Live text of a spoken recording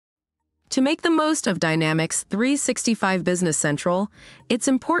To make the most of Dynamics 365 Business Central, it's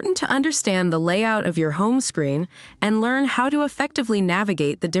important to understand the layout of your home screen and learn how to effectively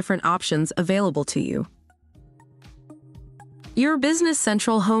navigate the different options available to you. Your Business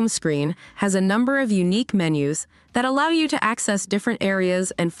Central home screen has a number of unique menus that allow you to access different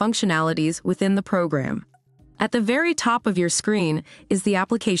areas and functionalities within the program. At the very top of your screen is the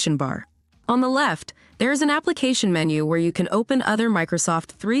application bar. On the left, there is an application menu where you can open other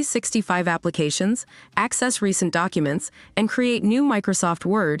Microsoft 365 applications, access recent documents, and create new Microsoft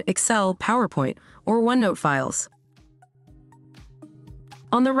Word, Excel, PowerPoint, or OneNote files.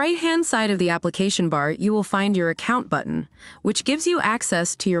 On the right-hand side of the application bar, you will find your Account button, which gives you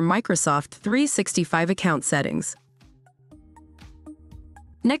access to your Microsoft 365 account settings.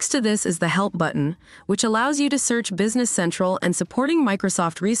 Next to this is the Help button, which allows you to search Business Central and supporting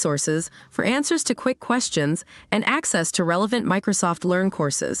Microsoft resources for answers to quick questions and access to relevant Microsoft Learn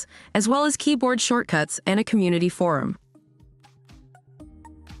courses, as well as keyboard shortcuts and a community forum.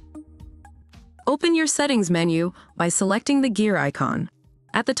 Open your Settings menu by selecting the gear icon.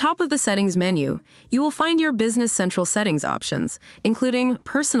 At the top of the Settings menu, you will find your Business Central settings options, including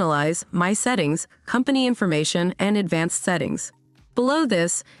Personalize, My Settings, Company Information, and Advanced Settings. Below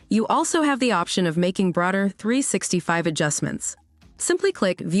this, you also have the option of making broader 365 adjustments. Simply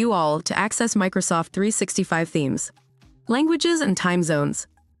click View All to access Microsoft 365 themes, languages and time zones,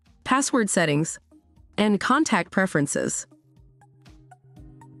 password settings, and contact preferences.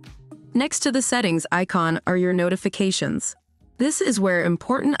 Next to the Settings icon are your notifications. This is where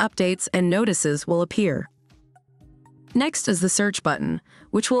important updates and notices will appear. Next is the Search button,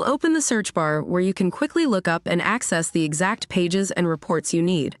 which will open the search bar where you can quickly look up and access the exact pages and reports you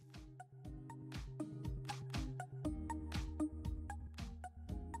need.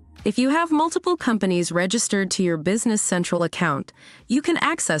 If you have multiple companies registered to your Business Central account, you can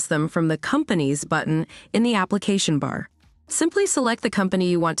access them from the Companies button in the application bar. Simply select the company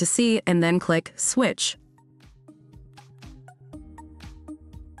you want to see and then click Switch.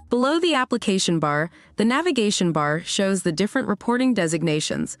 Below the application bar, the navigation bar shows the different reporting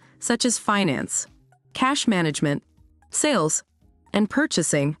designations, such as Finance, Cash Management, Sales, and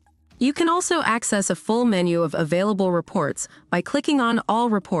Purchasing. You can also access a full menu of available reports by clicking on All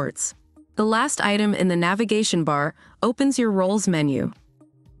Reports. The last item in the navigation bar opens your Roles menu.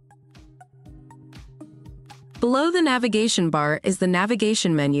 Below the navigation bar is the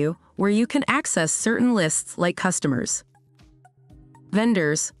Navigation menu, where you can access certain lists like customers,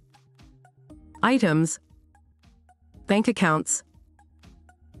 vendors, items, bank accounts,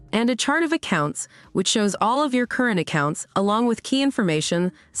 and a chart of accounts, which shows all of your current accounts along with key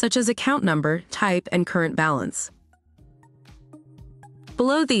information such as account number, type, and current balance.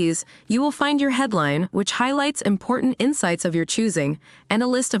 Below these, you will find your headline, which highlights important insights of your choosing, and a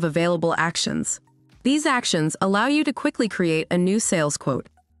list of available actions. These actions allow you to quickly create a new sales quote,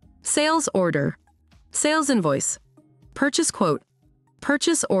 sales order, sales invoice, purchase quote,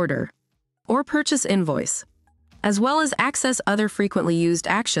 purchase order, or purchase invoice, as well as access other frequently used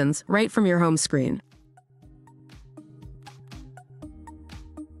actions right from your home screen.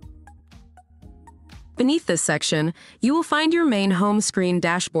 Beneath this section, you will find your main home screen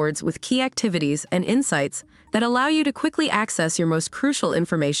dashboards with key activities and insights that allow you to quickly access your most crucial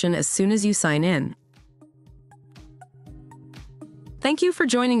information as soon as you sign in. Thank you for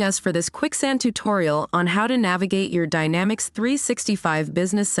joining us for this Kwixand tutorial on how to navigate your Dynamics 365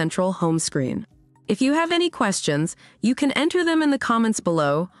 Business Central home screen. If you have any questions, you can enter them in the comments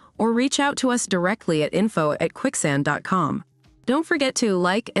below or reach out to us directly at info@kwixand.com. Don't forget to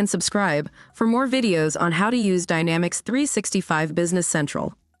like and subscribe for more videos on how to use Dynamics 365 Business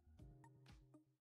Central.